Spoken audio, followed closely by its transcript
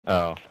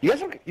Oh. You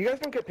guys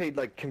don't get paid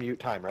like commute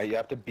time, right? You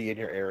have to be in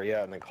your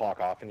area and then clock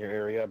off in your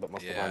area, but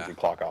most of the times you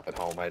clock off at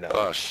home. I know.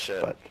 Oh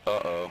shit. But,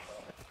 Uh-oh.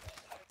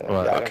 Yeah,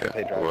 I don't okay. get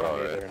paid drive time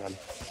either, and I'm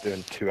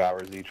doing 2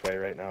 hours each way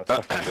right now. It's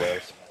fucking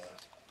gross.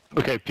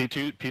 Okay,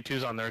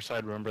 P2's on their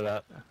side. Remember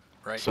that.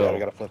 Right. So yeah, we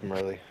gotta flip them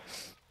early.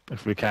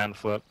 If we can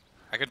flip.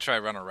 I could try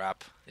run a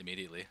wrap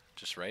immediately.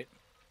 Just right.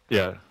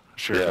 Yeah.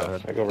 Sure. Yeah. Go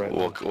ahead. I go right.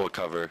 We'll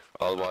cover.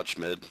 I'll watch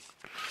mid.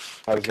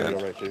 I was gonna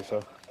go right too,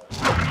 so.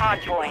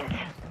 Hardpoint.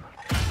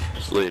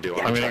 Lee, do you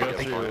want I'm to gonna try go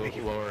to get point?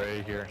 through lower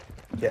A here.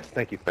 Yes,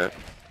 thank you. Okay.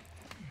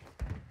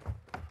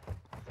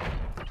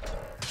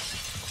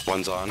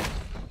 One's on.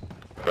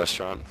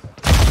 Restaurant.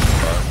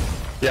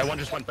 Yeah, one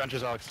just went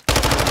benches, Alex.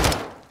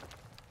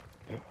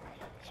 Yep,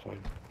 it's fine.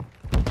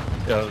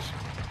 Yeah,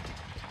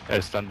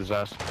 it stunned his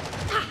ass.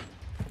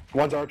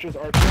 One's arches.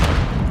 I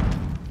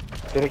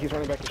think he's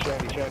running back to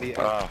Shandy.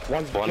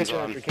 One's kitchen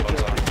on. entry, kitchen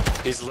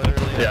entry. He's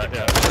literally. Yeah.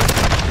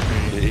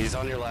 He's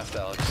on your left,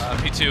 Alex.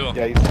 P2.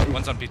 Yeah, he's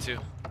One's on P2.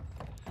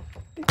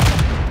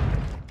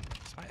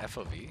 Is my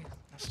FOV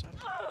messed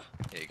up?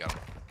 Yeah, you got him.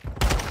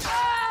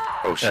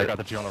 Oh Yeah, I shit. got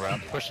the G on the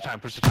round. Push the time.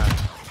 Push the time.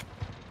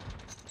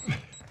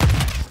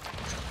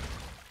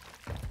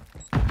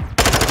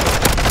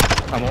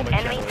 I'm holding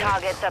Enemy chandelier.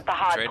 targets at the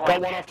hard got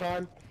point. one off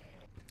time.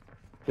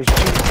 There's two.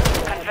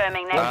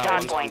 Confirming next one's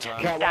hard on point.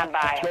 time. Cat Stand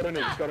one. by. Go to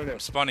new. Go to new.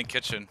 Spawning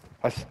kitchen.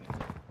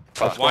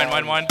 Fuck. Wine.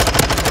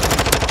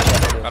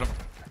 Got him.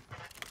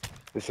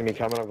 They see me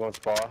coming. I'm going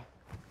spa.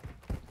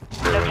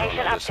 Location on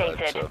the other side,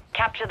 updated. so.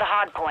 Capture the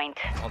hard point.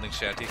 Holding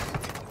Shanty.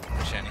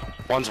 Shanty.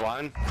 One's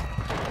wine.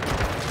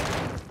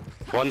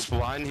 One's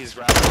wine. He's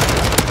wrapped.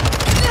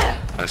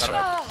 Nice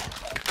try.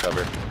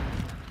 Cover.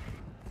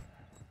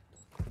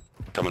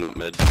 Coming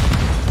mid.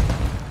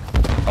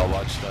 I'll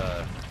watch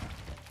the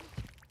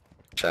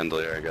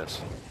chandelier, I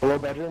guess. Below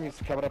bedroom. He's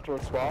coming up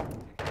towards spa.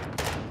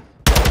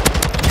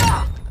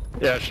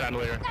 Yeah,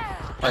 chandelier.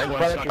 Right,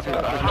 One's not too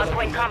bad. Hard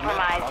point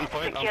compromised. On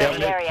point, on Secure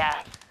point. the area.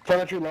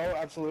 Telemetry low.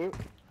 Absolute.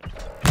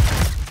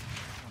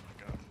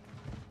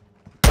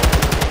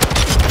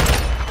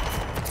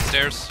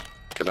 Stairs.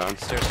 Get on.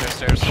 Stairs.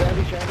 Shandy.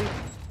 Strengthen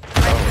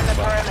the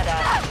perimeter.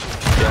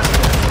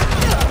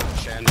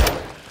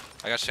 Chandelier.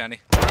 I got Shanty.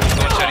 Going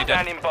Shanty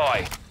dead. Standing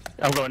by.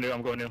 I'm going new.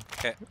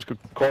 Okay.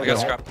 Cold I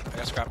got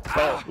down. scrap.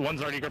 Oh,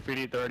 one's already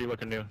graffiti. They're already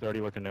looking new.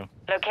 Locating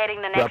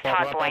the Wrap next all-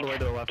 hard wrap all the way point.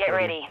 to the left, Get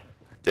buddy. ready.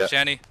 Yeah.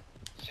 Shanty.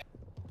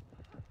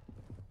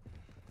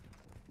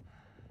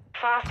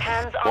 Fast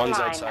hands One's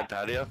online. outside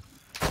patio.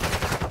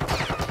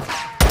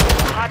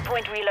 Hard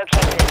point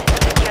relocated.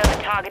 Secure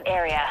the target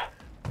area.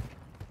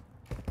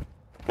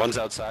 One's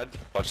outside.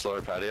 Watch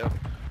lower patio.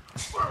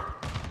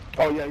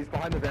 Oh yeah, he's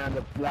behind the van.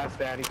 The last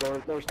van. He's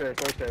lower stairs.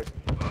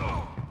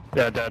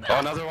 Yeah, dead. Oh,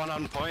 another one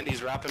on point.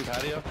 He's wrapping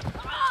patio.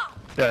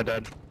 Yeah,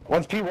 dead.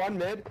 One's P1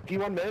 mid. Two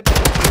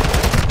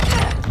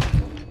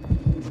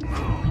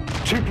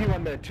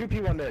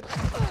P1 mid.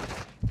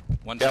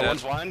 One's Yeah, dead.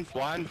 one's wine.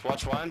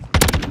 Watch wine.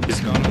 He's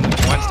gone on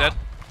the One's dead.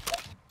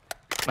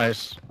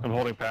 Nice. I'm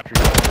holding Patrick.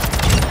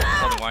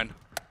 Holding wine.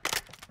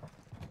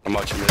 I'm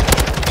watching mid.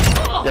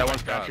 Yeah,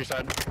 one's Patrick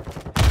side.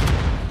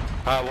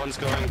 One's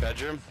going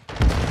bedroom.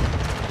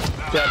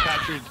 Yeah,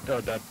 Patrick.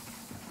 Oh, dead.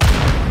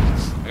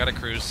 I got a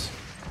cruise.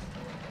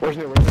 Where's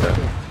new?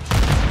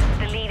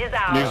 The lead is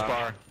News ours.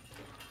 bar.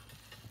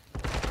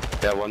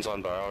 Yeah, one's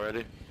on bar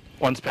already.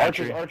 One's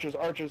Patrick. Archers.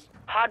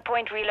 Hard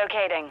point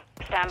relocating.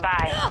 Stand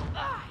by.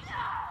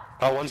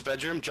 One's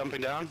bedroom,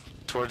 jumping down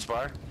towards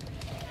bar.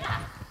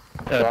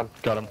 Yeah,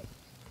 got him.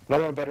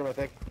 Another one bedroom, I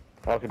think.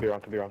 Oh, could be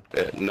wrong.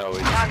 No,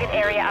 he's Target on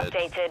area mid.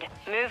 updated.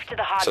 Move to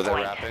the hard So they're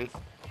point. wrapping.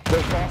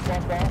 There's spa.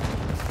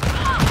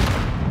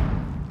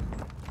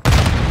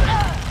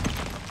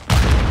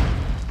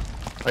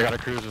 I got a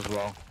cruise as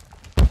well.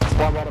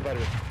 Spa bottom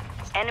bedroom.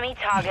 Enemy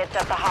targets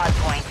at the hard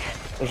point.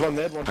 There's one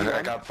mid, one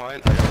I P1. got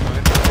point.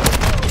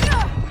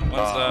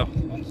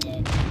 One's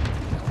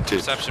Dude,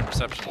 perception.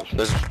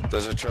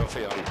 there's a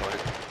trophy on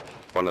point.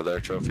 One of their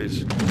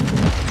trophies.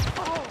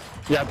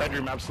 Yeah,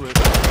 bedroom, absolute.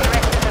 Strengthen the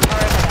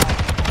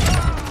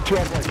perimeter. Two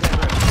on point.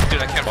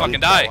 Dude, I can't fucking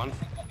die. One.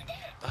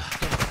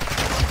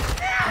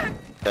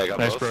 Yeah, I got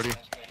Nice, both. Brody.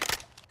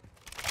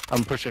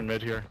 I'm pushing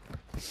mid here.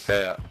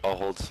 Yeah, I'll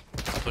hold.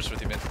 I'll push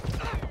with you, man.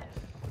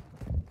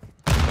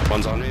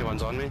 One's on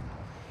me.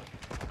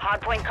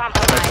 Hard point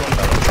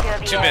compromised. Secure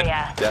the Two mid.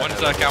 area. Yeah,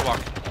 One's yeah. catwalk.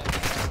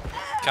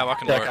 Catwalk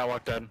and Yeah, lower.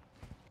 catwalk dead.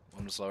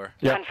 One was lower.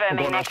 Yeah, I'm Confirming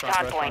going next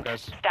restaurant, hard point.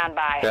 guys. Stand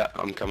by. Yeah,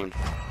 I'm coming.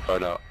 Oh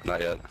no,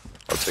 not yet.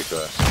 I'll take the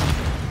rest.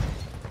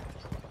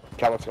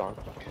 Catwalk's gone.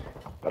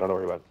 I don't know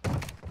where he went.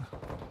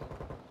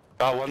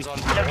 One's on.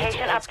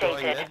 Location one's going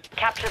updated. mid.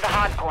 Capture the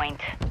hard point.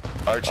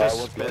 Arches.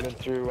 What's going in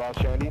through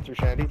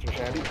Shandy. Mission One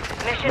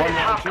is more,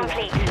 half two more.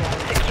 complete.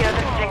 Secure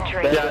the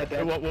victory. Yeah,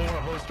 one more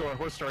horse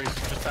store. He's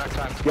just back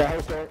time. Yeah,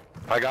 house door.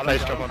 I got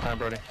Nice him. job on time,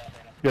 Brody.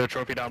 Get a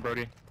trophy down,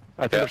 Brody.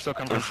 I think Yeah. they're still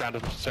coming from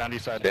Sandy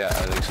side. Yeah, I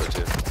think so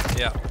too.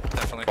 Yeah,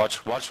 definitely.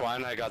 Watch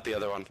wine. I got the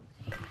other one.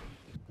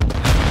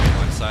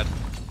 One side.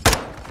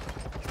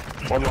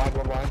 One wide.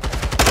 Got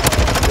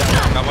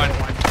one.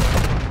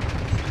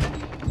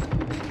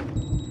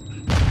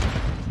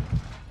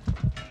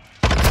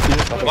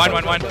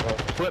 Wine.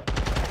 Flip.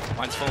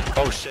 Wine's full.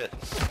 Oh shit.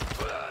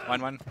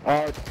 Wine.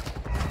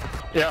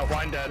 Yeah,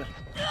 wine dead.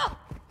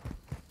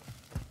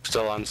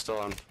 Still on.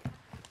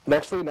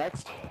 Next.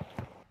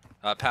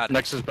 Pad.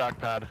 Next is back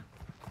pad.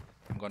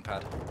 I'm going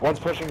pad. One's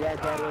pushing back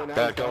pad right now.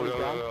 Yeah,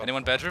 go.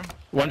 Anyone bedroom?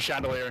 One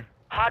chandelier.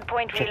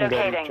 Hardpoint Chicken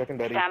Betty, relocating. Chicken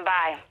Betty. Stand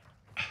by.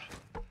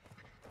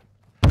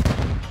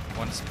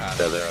 One's pad.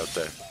 Yeah, they're out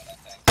there.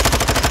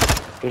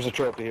 There's a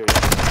trophy here.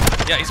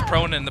 Yeah, he's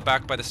prone in the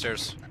back by the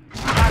stairs.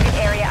 Target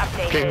area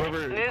Okay, updated.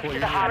 whoever- Move cool, to you the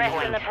need hardest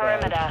to in the go,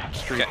 perimeter.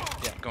 Street. Okay,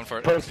 yeah, going for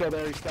it. Pro's still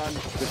there, he's stunned.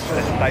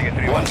 Tiger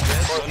 3-1.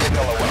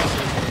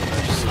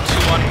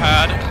 2-1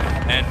 pad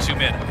and 2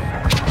 mid.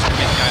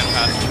 Getting guy on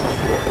pad.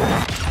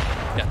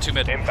 Yeah, 2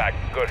 mid. Impact.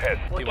 Good hit.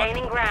 We're He won.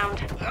 gaining ground.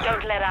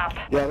 Don't let up.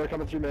 Yeah, they're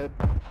coming through mid.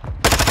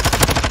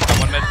 Got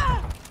 1 mid.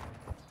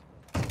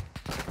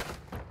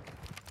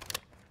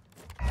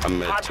 I'm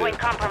mid too. Hardpoint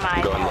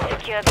compromised. Going low.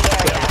 Secure the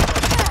area.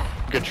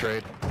 Good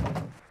trade.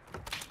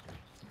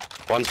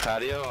 One's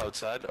patio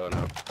outside. Oh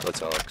no,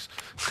 that's Alex.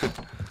 They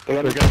got They're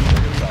a good.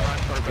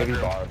 maybe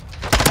bar.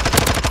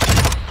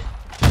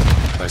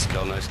 Nice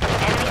kill.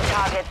 Enemy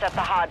targets at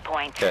the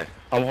hardpoint. Okay.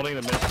 I'm holding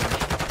the mid.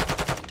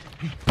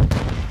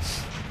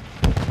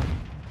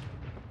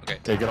 Okay.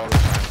 They get all the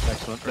time.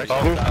 Next one. Next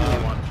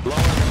one.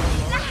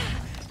 Lower.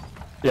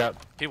 Yeah.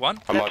 He won?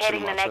 I'm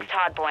Locating watching. the next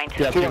hardpoint.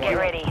 Yeah, Get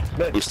ready.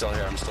 I'm still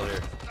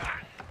here.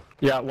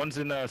 Yeah, one's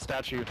in the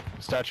statue.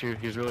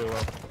 He's really low.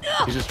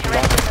 He's just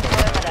Rest in the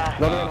perimeter.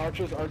 Another one,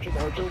 archers.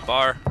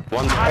 Bar.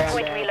 One's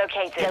Hardpoint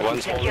relocated.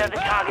 One's Secure the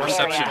target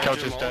Reception. area.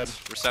 Couch is dead.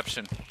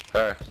 Reception.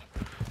 There.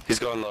 He's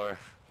going lower.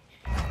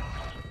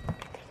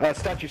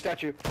 Statue. He's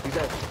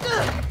dead.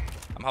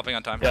 I'm hopping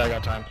on time. Yeah, I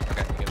got time.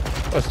 Okay, good.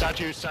 Oh,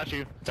 statue.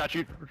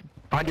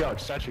 Behind you,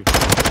 Alex. Statue.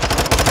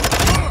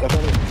 That's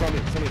on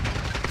me.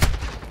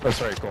 Oh,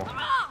 sorry, cool.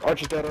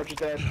 Archer's dead.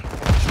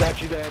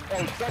 Statue dead.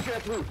 Oh, statue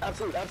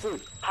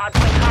absolute.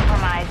 Hardpoint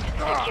compromised.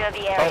 Secure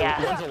the Oh, area.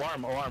 one's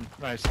alarm.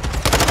 Nice.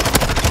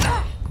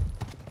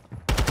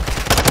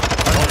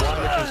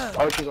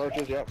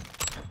 Archers, yep.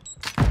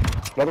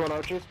 Another one,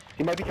 archers.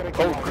 He might be coming.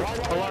 Oh,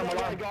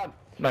 alarm. God.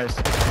 Nice.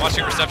 I'm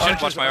watching reception.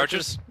 Watch my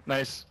archers.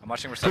 Nice. I'm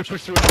watching Push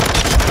reception. through.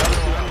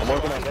 I'm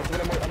working on it. I'm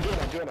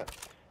doing it.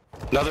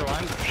 Another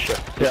one. Shit.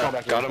 Yeah,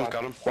 got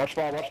him. Watch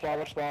ball.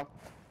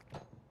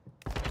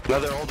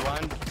 Another old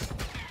wine.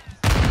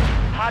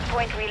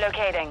 Hardpoint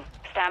relocating.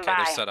 Stand Okay, by.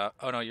 they're set up.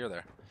 Oh no, you're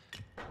there.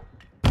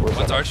 Where's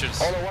One's that? archers.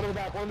 Oh no, one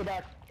in the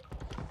back.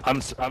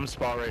 I'm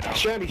spot right now.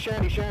 Shandy. Okay,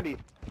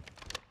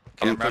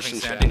 I'm I'm wrapping pushing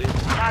Sandy. Sandy.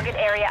 Target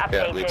area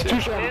Yeah, me updated. too.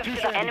 Move Two to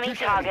shandy, the enemy two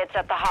shandy. targets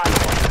at the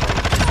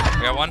hardpoint.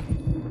 I got one.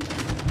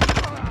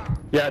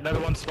 Yeah, another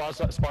one. Spot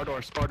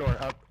door.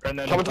 Up, and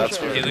then Coming to That's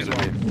the where Healing. he's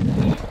gonna be.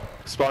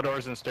 spot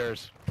doors and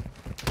stairs.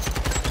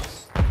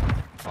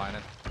 Fine.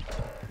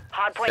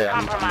 Hardpoint Yeah,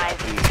 I'm compromised.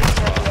 not in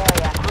Secure the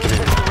area. Cruise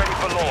missile ready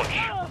for launch.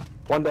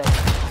 One dead.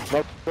 No,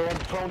 one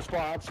prone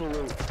spot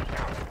absolute.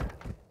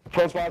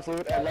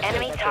 And left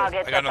Enemy side,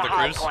 targets I got at the another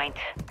cruise. hardpoint.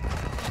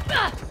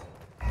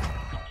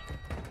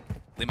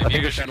 Leave me I think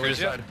view. it's chandelier Cruise,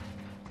 yeah. side.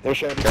 There's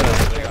Shandy.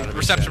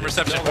 Reception. Yeah,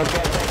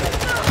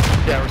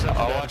 reception.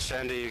 I'll dead. watch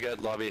Sandy. You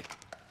get lobby.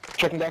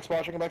 Checking back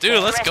spot.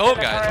 Dude, let's Rest go, of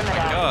the guys. Oh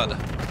my god.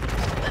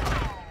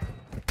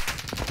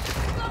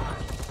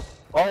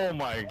 Oh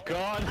my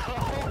god.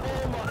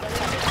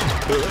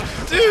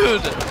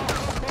 Dude,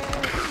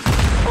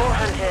 All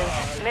hunters.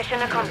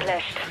 Mission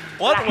accomplished.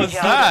 what Lucky was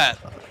job. that?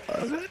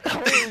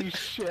 Holy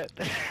shit.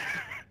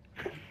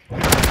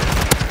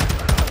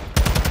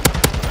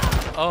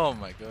 Oh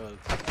my god.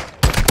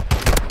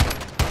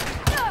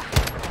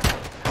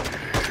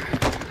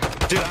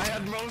 Dude, I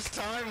had most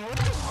time. What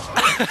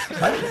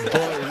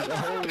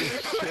Holy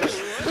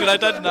shit. Dude, I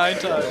died 9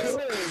 times. Oh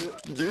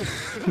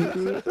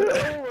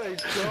my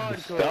god.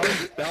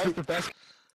 That was the best.